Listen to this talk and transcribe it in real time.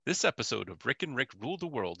This episode of Rick and Rick Rule the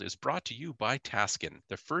World is brought to you by Taskin,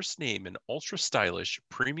 the first name in ultra stylish,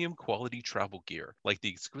 premium quality travel gear, like the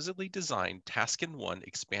exquisitely designed Taskin One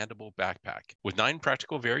expandable backpack. With 9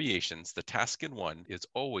 practical variations, the Taskin One is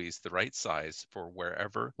always the right size for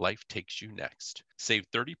wherever life takes you next. Save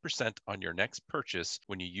 30% on your next purchase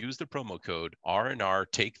when you use the promo code R&R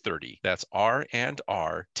Take 30. That's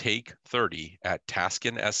R&R Take 30 at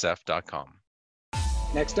taskinsf.com.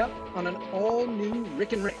 Next up on an all-new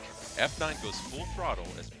Rick and Rick, F9 goes full throttle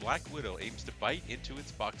as Black Widow aims to bite into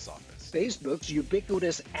its box office. Facebook's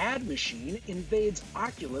ubiquitous ad machine invades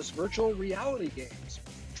Oculus virtual reality games.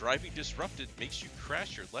 Driving Disrupted makes you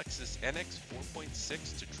crash your Lexus NX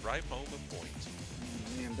 4.6 to drive home a point.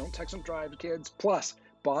 Man, don't text and drive, kids. Plus,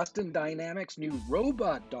 Boston Dynamics' new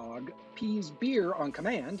robot dog pees beer on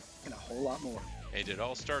command, and a whole lot more. And it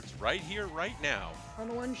all starts right here, right now.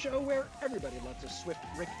 On one show where everybody loves a swift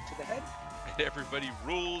Rick to the head. And everybody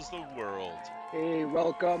rules the world. Hey,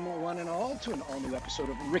 welcome one and all to an all-new episode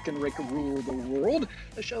of Rick and Rick Rule the World,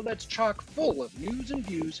 a show that's chock full of news and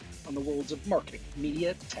views on the worlds of marketing,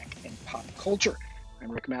 media, tech, and pop culture.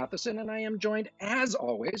 I'm Rick Matheson, and I am joined, as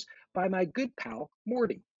always, by my good pal,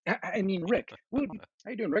 Morty. Rick Wooten.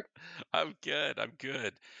 How you doing, Rick? I'm good. I'm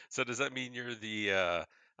good. So does that mean you're the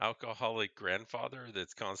alcoholic grandfather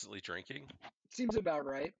that's constantly drinking? Seems about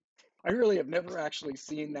right. I really have never actually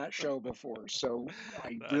seen that show before, so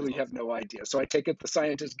I That's really have awesome. no idea. So I take it the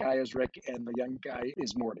scientist guy is Rick and the young guy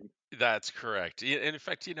is Morty. That's correct. And in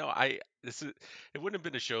fact, I this is it wouldn't have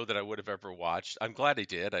been a show that I would have ever watched. I'm glad I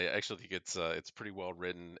did. I actually think it's pretty well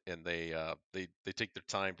written, and they take their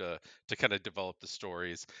time to kind of develop the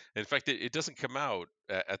stories. In fact, it doesn't come out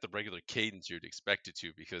at the regular cadence you'd expect it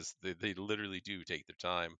to because they literally do take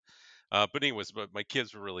their time. But anyways, but my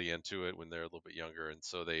kids were really into it when they're a little bit younger, and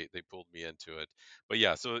so they pulled me into it. But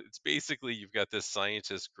yeah, so it's basically you've got this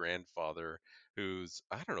scientist grandfather who's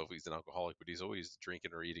I don't know if he's an alcoholic, but he's always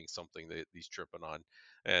drinking or eating something that he's tripping on,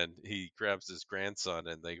 and he grabs his grandson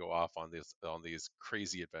and they go off on these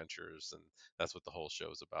crazy adventures, and that's what the whole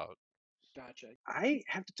show's about. Gotcha. I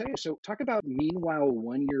have to tell you, so talk about meanwhile,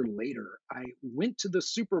 1 year later, I went to the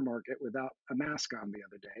supermarket without a mask on the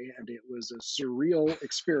other day, and it was a surreal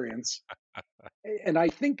experience. And I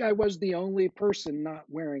think I was the only person not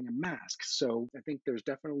wearing a mask. So I think there's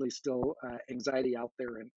definitely still anxiety out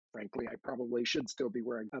there. And frankly, I probably should still be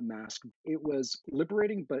wearing a mask. It was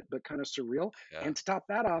liberating, but kind of surreal. Yeah. And to top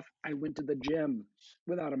that off, I went to the gym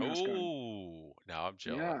without a mask on. Oh, now I'm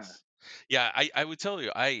Yeah. jealous. Yeah, I would tell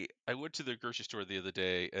you, I went to the grocery store the other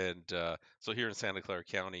day, and so here in Santa Clara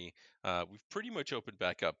County, we've pretty much opened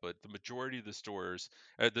back up, but the majority of the stores,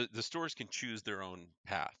 the stores can choose their own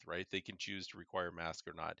path, right? They can choose to require a mask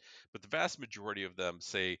or not. But the vast majority of them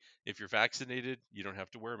say if you're vaccinated, you don't have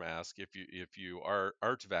to wear a mask. If you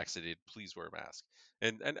aren't vaccinated, please wear a mask.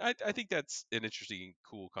 And I think that's an interesting,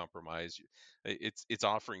 cool compromise. It's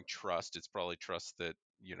offering trust. It's probably trust that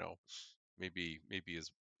maybe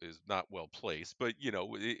is not well placed, but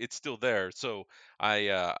it's still there. So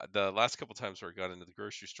I the last couple times where I got into the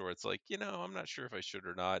grocery store, it's like I'm not sure if I should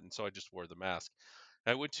or not, and so I just wore the mask.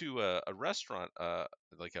 I went to a restaurant,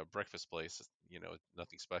 like a breakfast place,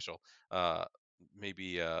 nothing special.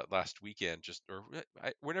 Maybe last weekend, just or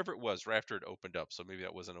whenever it was, right after it opened up. So maybe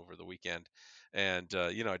that wasn't over the weekend, and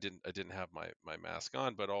I didn't have my mask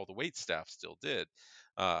on, but all the wait staff still did.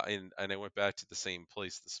 And I went back to the same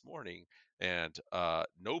place this morning, and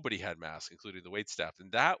nobody had masks, including the wait staff,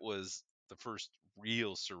 and that was the first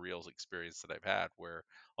real surreal experience that I've had, where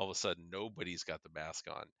all of a sudden nobody's got the mask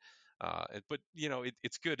on. But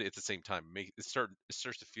it's good at the same time. It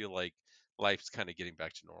starts to feel like life's kind of getting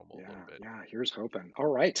back to normal a little Yeah, bit. yeah, here's hoping. All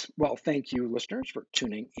right. Well, thank you, listeners, for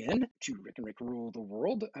tuning in to Rick and Rick Rule the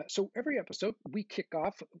World. So, every episode, we kick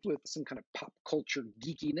off with some kind of pop culture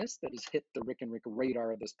geekiness that has hit the Rick and Rick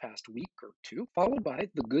radar this past week or two, followed by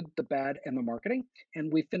the good, the bad, and the marketing.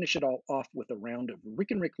 And we finish it all off with a round of Rick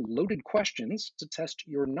and Rick loaded questions to test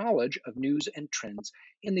your knowledge of news and trends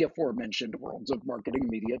in the aforementioned worlds of marketing,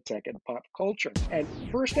 media, tech, and pop culture. And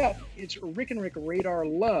first up, it's Rick and Rick Radar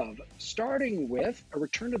Love, starting with a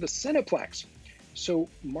return to the Cineplex. So,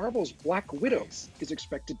 Marvel's Black Widow Nice. is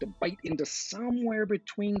expected to bite into somewhere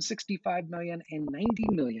between $65 million and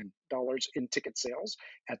 $90 million in ticket sales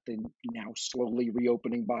at the now slowly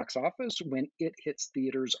reopening box office when it hits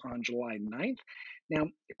theaters on July 9th. Now,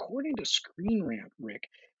 according to Screen Rant, Rick,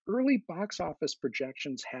 early box office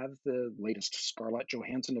projections have the latest Scarlett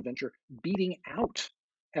Johansson adventure beating out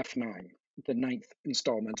F9. the ninth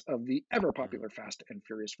installment of the ever Mhm. popular Fast and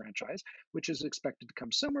Furious franchise, which is expected to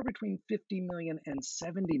come somewhere between 50 million and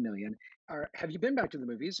 70 million. Have you been back to the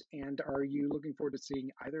movies, and are you looking forward to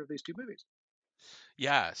seeing either of these two movies?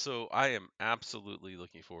 Yeah, so I am absolutely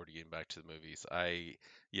looking forward to getting back to the movies.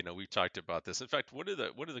 We've talked about this. In fact,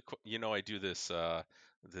 I do this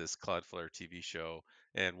Cloudflare TV show,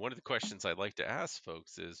 and one of the questions I like to ask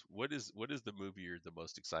folks is, what is the movie you're the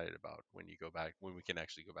most excited about when you go back, when we can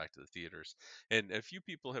actually go back to the theaters? And a few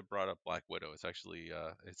people have brought up Black Widow. It's actually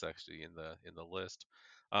in the list.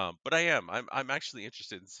 But I'm actually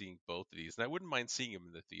interested in seeing both of these, and I wouldn't mind seeing them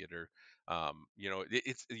in the theater.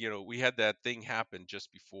 We had that thing happen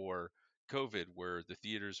just before COVID where the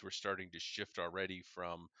theaters were starting to shift already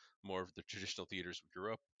from more of the traditional theaters we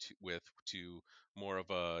grew up to more of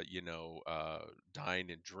a dine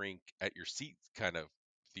and drink at your seat kind of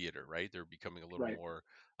theater, right? They're becoming a little Right. more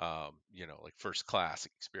like first class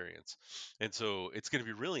experience. And so it's going to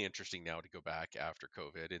be really interesting now to go back after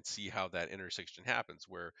COVID and see how that intersection happens,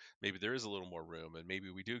 where maybe there is a little more room and maybe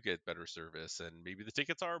we do get better service and maybe the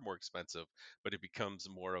tickets are more expensive, but it becomes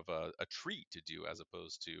more of a treat to do as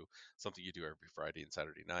opposed to something you do every Friday and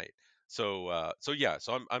Saturday night. So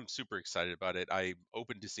I'm super excited about it. I'm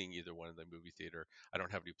open to seeing either one in the movie theater. I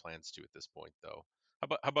don't have any plans to at this point though.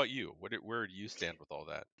 How about you? Where do you stand with all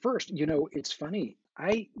that? First, it's funny.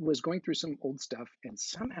 I was going through some old stuff and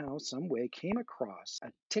somehow, some way came across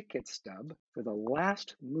a ticket stub for the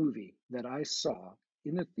last movie that I saw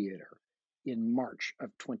in the theater in March of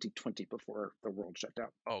 2020 before the world shut down.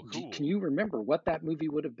 Oh, Can cool. you remember what that movie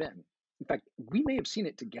would have been? In fact, we may have seen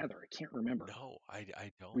it together. I can't remember. No, I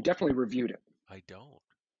We don't. definitely reviewed it. I don't.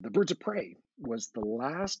 The Birds of Prey was the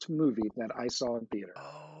last movie that I saw in theater.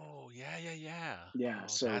 Oh, yeah, yeah, yeah. Yeah, Oh,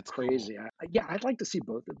 so that's cool. crazy. Yeah, I'd like to see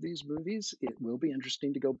both of these movies. It will be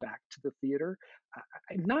interesting to go back to the theater.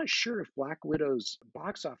 I'm not sure if Black Widow's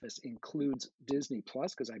box office includes Disney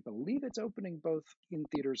Plus because I believe it's opening both in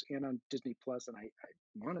theaters and on Disney Plus, and I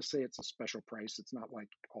want to say it's a special price. It's not like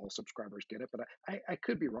all subscribers get it, but I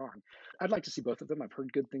could be wrong. I'd like to see both of them. I've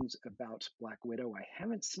heard good things about Black Widow. I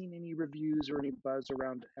haven't seen any reviews or any buzz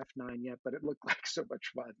around F9 yet, but it looked like so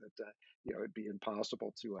much fun that it'd be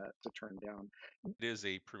impossible to turn down. It is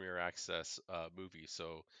a Premier Access movie,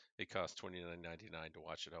 so it costs $29.99 to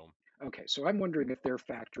watch at home. Okay, so I'm wondering if they're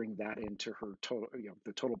factoring that into her total,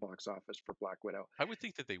 the total box office for Black Widow. I would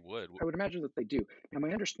think that they would. I would imagine that they do. Now, my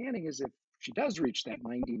understanding is if she does reach that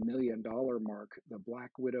 $90 million mark, the Black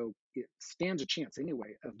Widow it stands a chance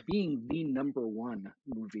anyway of being the number one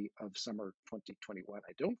movie of summer 2021.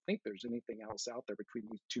 I don't think there's anything else out there between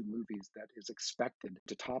these two movies that is expected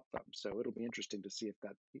to top them. So it'll be interesting to see if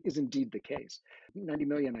that is indeed the case. 90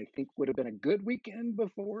 million, I think, would have been a good weekend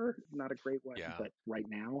before, not a great one, Yeah, but right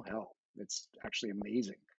now, hell, it's actually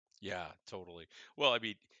amazing. yeah, totally. Well, I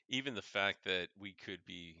mean, even the fact that we could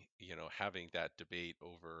be, having that debate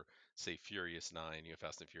over, say, Furious 9,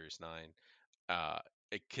 Fast and Furious 9,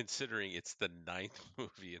 considering it's the ninth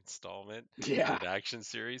movie installment in Yeah. an action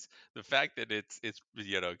series, the fact that it's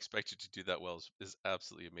expected to do that well is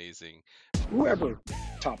absolutely amazing. Whoever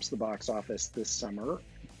tops the box office this summer,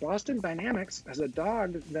 Boston Dynamics has a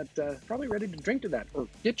dog that probably ready to drink to that or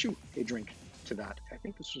get you a drink to that. I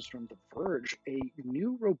think this was from The Verge. A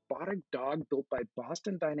new robotic dog built by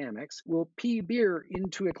Boston Dynamics will pee beer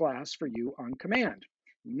into a glass for you on command.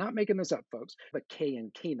 Not making this up, folks. The K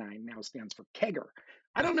in K9 now stands for Kegger.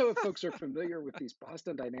 I don't know if folks are familiar with these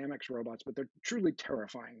Boston Dynamics robots, but they're truly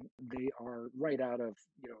terrifying. They are right out of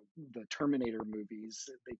the Terminator movies.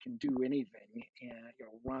 They can do anything and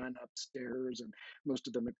run upstairs, and most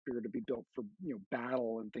of them appear to be built for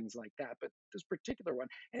battle and things like that. But this particular one,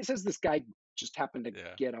 and it says this guy just happened to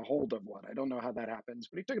Yeah. get a hold of one. I don't know how that happens,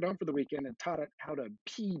 but he took it home for the weekend and taught it how to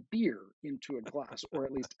pee beer into a glass, or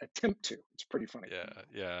at least attempt to. It's pretty funny. Yeah,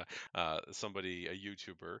 yeah. A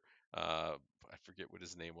YouTuber, I forget what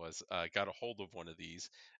his name was, got a hold of one of these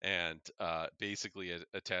and basically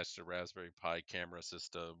attached a Raspberry Pi camera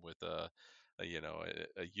system with a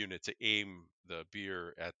unit to aim the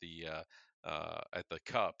beer at the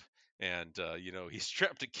cup. And he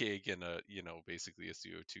strapped a keg and basically a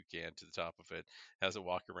CO2 can to the top of it, has it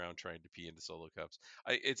walk around trying to pee into solo cups.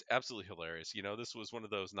 It's absolutely hilarious. This was one of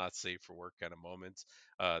those not safe for work kind of moments.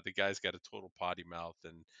 The guy's got a total potty mouth,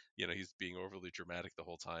 and he's being overly dramatic the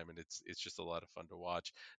whole time, and it's just a lot of fun to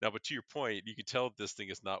watch. Now, but to your point, you can tell this thing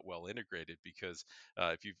is not well integrated because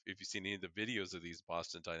if you've seen any of the videos of these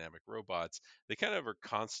Boston Dynamic robots, they kind of are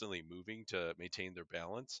constantly moving to maintain their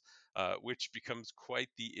balance. which becomes quite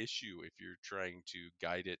the issue if you're trying to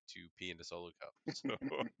guide it to pee in a solo cup. So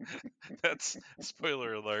that's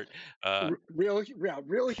spoiler alert.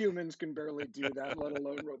 Real humans can barely do that, let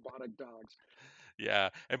alone robotic dogs. Yeah,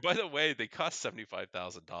 and by the way, they cost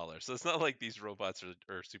 $75,000, so it's not like these robots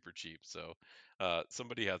are super cheap. So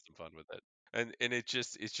somebody had some fun with it, and it's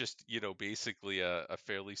just basically a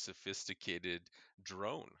fairly sophisticated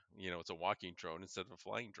drone. It's a walking drone instead of a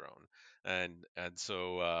flying drone, and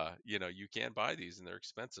so you can buy these and they're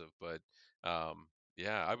expensive, but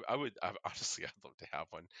yeah, honestly I'd love to have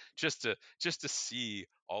one just to see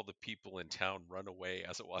all the people in town run away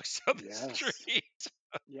as it walks down the Yes. street.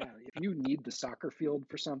 Yeah, if you need the soccer field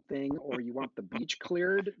for something or you want the beach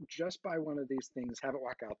cleared, just buy one of these things, have it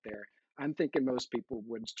walk out there. I'm thinking most people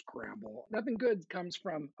would scramble. Nothing good comes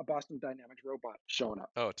from a Boston Dynamics robot showing up.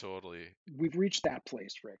 Oh, totally. We've reached that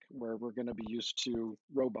place, Rick, where we're going to be used to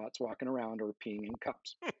robots walking around or peeing in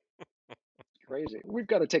cups. Crazy. We've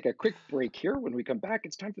got to take a quick break here. When we come back,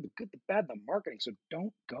 it's time for the good, the bad, the marketing. So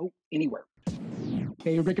don't go anywhere.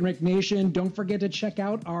 Hey, Rick and Rick Nation, don't forget to check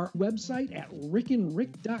out our website at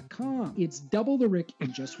rickandrick.com. It's double the Rick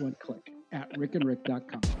in just one click at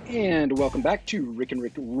rickandrick.com. And welcome back to Rick and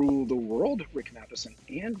Rick Rule the World. Rick Matheson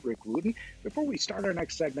and Rick Wooten. Before we start our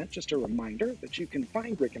next segment, just a reminder that you can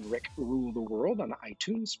find Rick and Rick Rule the World on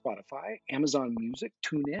iTunes, Spotify, Amazon Music,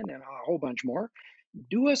 TuneIn, and a whole bunch more.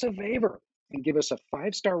 Do us a favor and give us a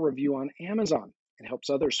 5-star review on Amazon. It helps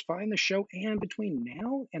others find the show. And between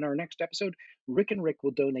now and our next episode, Rick and Rick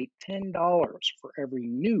will donate $10 for every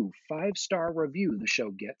new 5-star review the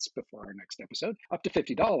show gets before our next episode, up to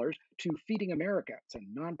 $50 to Feeding America. It's a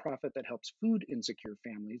nonprofit that helps food insecure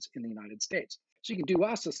families in the United States. So you can do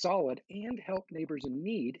us a solid and help neighbors in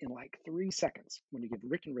need in like 3 seconds when you give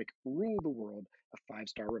Rick and Rick Rule the World a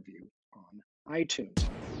 5-star review on iTunes.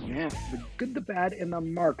 Now, the good, the bad, and the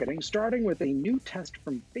marketing, starting with a new test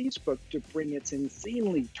from Facebook to bring its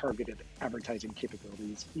insanely targeted advertising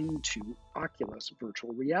capabilities into Oculus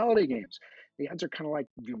virtual reality games. The ads are kind of like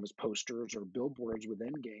view them as posters or billboards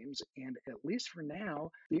within games, and at least for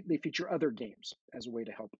now, they feature other games as a way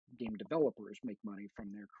to help game developers make money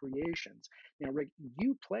from their creations. Now, Rick,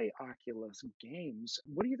 you play Oculus games.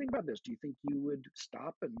 What do you think about this? Do you think you would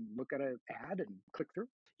stop and look at an ad and click through?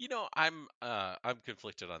 I'm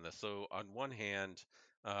conflicted on this. So on one hand,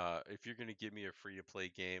 if you're going to give me a free to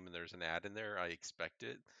play game and there's an ad in there, I expect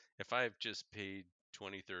it. If I've just paid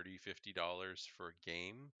 20, 30, $50 for a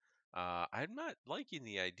game, I'm not liking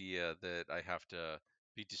the idea that I have to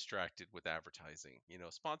be distracted with advertising.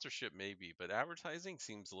 Sponsorship maybe, but advertising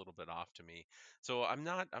seems a little bit off to me. So I'm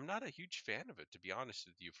not a huge fan of it, to be honest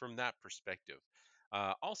with you, from that perspective.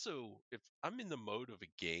 Also, if I'm in the mode of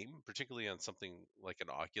a game, particularly on something like an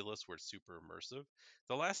Oculus where it's super immersive,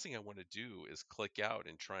 the last thing I want to do is click out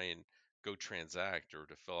and try and go transact or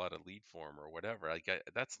to fill out a lead form or whatever.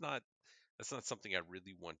 That's not something I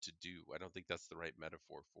really want to do. I don't think that's the right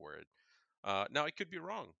metaphor for it. Now I could be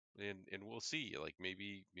wrong, and we'll see. Like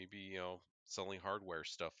maybe selling hardware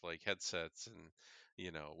stuff like headsets and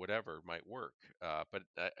whatever might work. But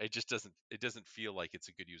it doesn't feel like it's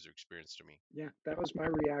a good user experience to me. Yeah, that was my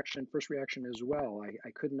reaction, first reaction as well.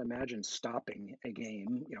 I couldn't imagine stopping a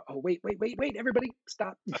game. Oh, wait, everybody,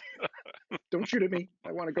 stop. Don't shoot at me.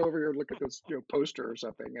 I want to go over here and look at this poster or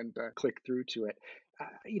something and click through to it.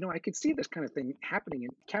 I could see this kind of thing happening in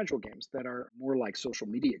casual games that are more like social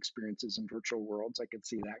media experiences in virtual worlds. I could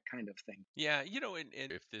see that kind of thing. Yeah,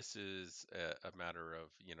 and if this is a matter of,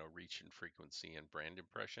 reach and frequency and brand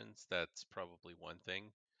impressions, that's probably one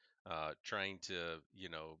thing. Trying to,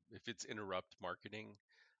 if it's interrupt marketing,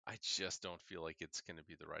 I just don't feel like it's going to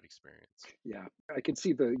be the right experience. Yeah, I could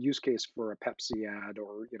see the use case for a Pepsi ad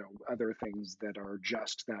or other things that are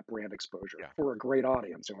just that brand exposure Yeah, for a great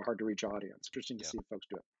audience or a hard to reach audience. Interesting to yeah. see if folks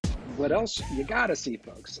do it. What else you gotta see,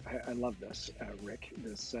 folks? I love this, Rick.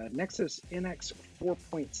 This Nexus NX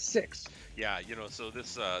 4.6. Yeah, so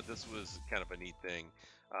this was kind of a neat thing.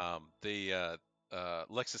 They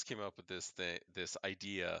Lexus came up with this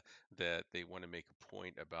idea that they want to make a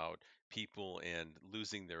point about people and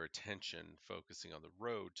losing their attention, focusing on the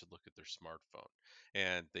road to look at their smartphone.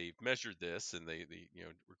 And they've measured this, and they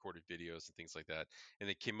recorded videos and things like that, and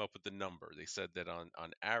they came up with the number. They said that on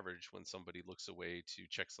average, when somebody looks away to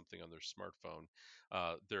check something on their smartphone,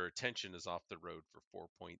 their attention is off the road for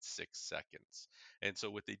 4.6 seconds. And so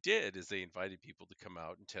what they did is they invited people to come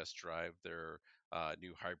out and test drive their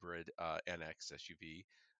new hybrid NX SUV.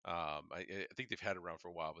 I think they've had it around for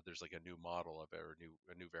a while, but there's like a new model of it or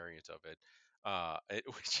a new variant of it.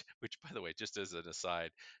 Which by the way, just as an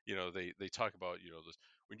aside, they talk about this.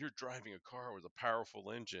 when you're driving a car with a powerful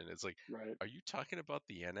engine, it's like, Right. are you talking about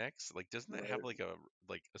the NX? Like, doesn't that have Right.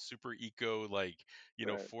 like a super eco, like, Right.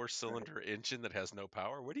 Right. four-cylinder engine that has no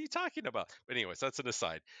power? What are you talking about? But anyways, that's an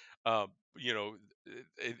aside. Um, you know,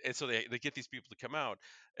 and so they get these people to come out,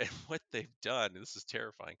 and what they've done, and this is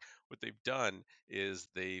terrifying, what they've done is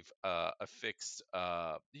they've affixed.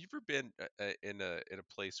 You ever been in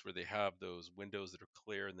a place where they have those windows that are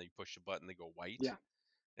clear and then you push a button, they go white? Yeah.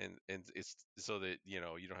 And it's so that you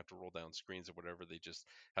don't have to roll down screens or whatever. They just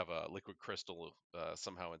have a liquid crystal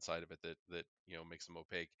somehow inside of it that makes them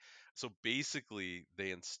opaque. So basically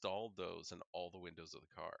they installed those in all the windows of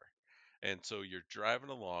the car, and so you're driving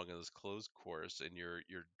along in this closed course and you're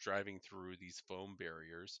driving through these foam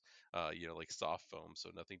barriers, like soft foam, so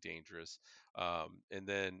nothing dangerous. And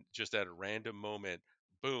then just at a random moment,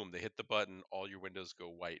 boom, they hit the button, all your windows go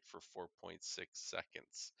white for 4.6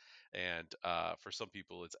 seconds. And for some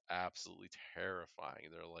people, it's absolutely terrifying.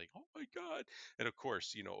 They're like, "Oh my god!" And of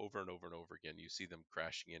course, over and over and over again, you see them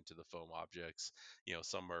crashing into the foam objects.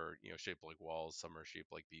 Some are shaped like walls, some are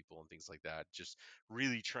shaped like people, and things like that. Just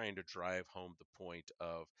really trying to drive home the point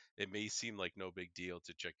of it may seem like no big deal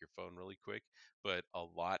to check your phone really quick, but a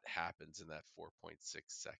lot happens in that 4.6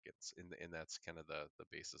 seconds, and that's kind of the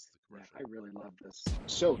basis of the Yeah, commercial. I really love this.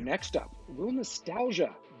 So, next up, will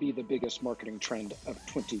nostalgia be the biggest marketing trend of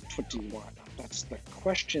 2021? That's the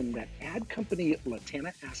question that ad company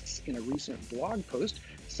Latana asks in a recent blog post,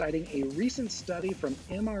 citing a recent study from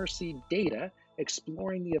MRC Data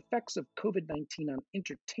exploring the effects of COVID 19 on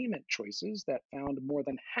entertainment choices that found more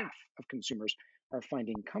than half of consumers are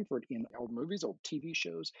finding comfort in old movies, old TV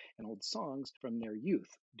shows, and old songs from their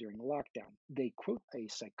youth during the lockdown. They quote a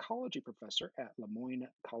psychology professor at Le Moyne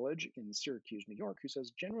College in Syracuse, New York, who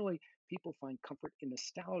says generally people find comfort in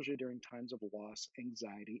nostalgia during times of loss,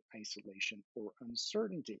 anxiety, isolation, or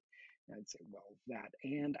uncertainty. I'd say, well, that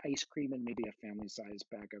and ice cream and maybe a family sized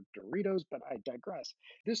bag of Doritos, but I digress.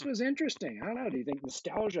 This was interesting. I don't know. Do you think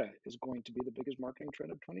nostalgia is going to be the biggest marketing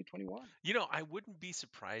trend of 2021? I wouldn't be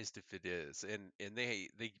surprised if it is, and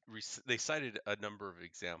they cited a number of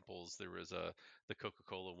examples. There was the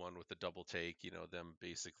Coca-Cola one with the double take, them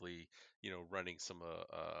basically, running some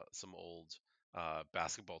old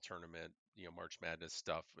basketball tournament, March Madness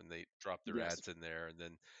stuff, and they dropped their Yes. ads in there. And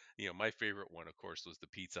then, my favorite one, of course, was the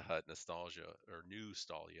Pizza Hut nostalgia or new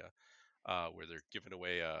nostalgia, where they're giving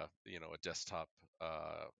away a desktop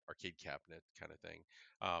arcade cabinet kind of thing.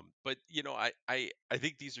 But I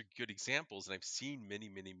think these are good examples, and I've seen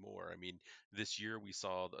many more. I mean, this year we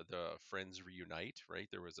saw the Friends reunite, right?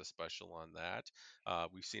 There was a special on that.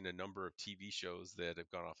 We've seen a number of TV shows that have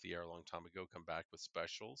gone off the air a long time ago come back with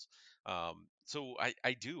specials. So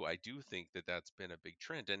I do think that that's been a big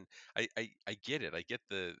trend, and I get it. I get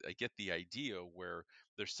the idea where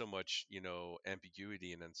there's so much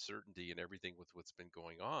ambiguity and uncertainty and everything with what's been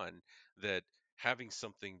going on, that having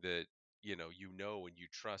something that and you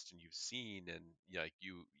trust and you've seen, and like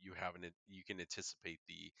you can anticipate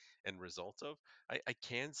the end result of. I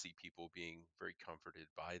can see people being very comforted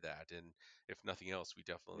by that, and if nothing else, we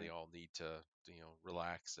Yeah. definitely all need to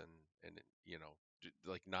relax and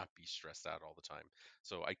like not be stressed out all the time.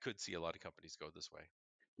 So I could see a lot of companies go this way.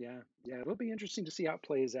 Yeah, yeah, it'll be interesting to see how it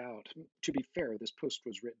plays out. To be fair, this post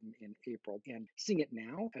was written in April, and seeing it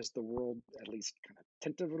now as the world at least kind of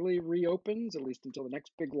tentatively reopens, at least until the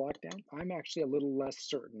next big lockdown, I'm actually a little less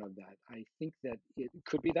certain of that. I think that it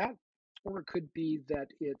could be that, or it could be that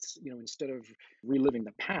it's, instead of reliving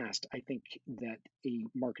the past, I think that a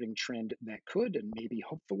marketing trend that could and maybe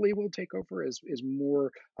hopefully will take over is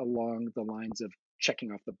more along the lines of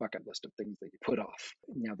checking off the bucket list of things that you put off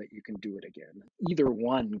now that you can do it again. Either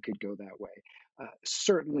one could go that way.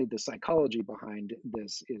 Certainly, the psychology behind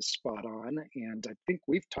this is spot on, and I think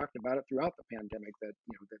we've talked about it throughout the pandemic that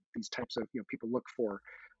that these types of people look for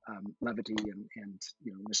levity and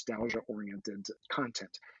nostalgia oriented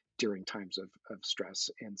content during times of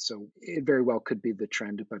stress, and so it very well could be the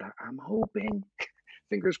trend. But I'm hoping,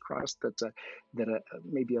 fingers crossed, that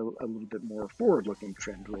maybe a little bit more forward-looking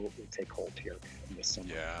trend will take hold here in this summer.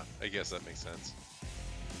 Yeah, I guess that makes sense.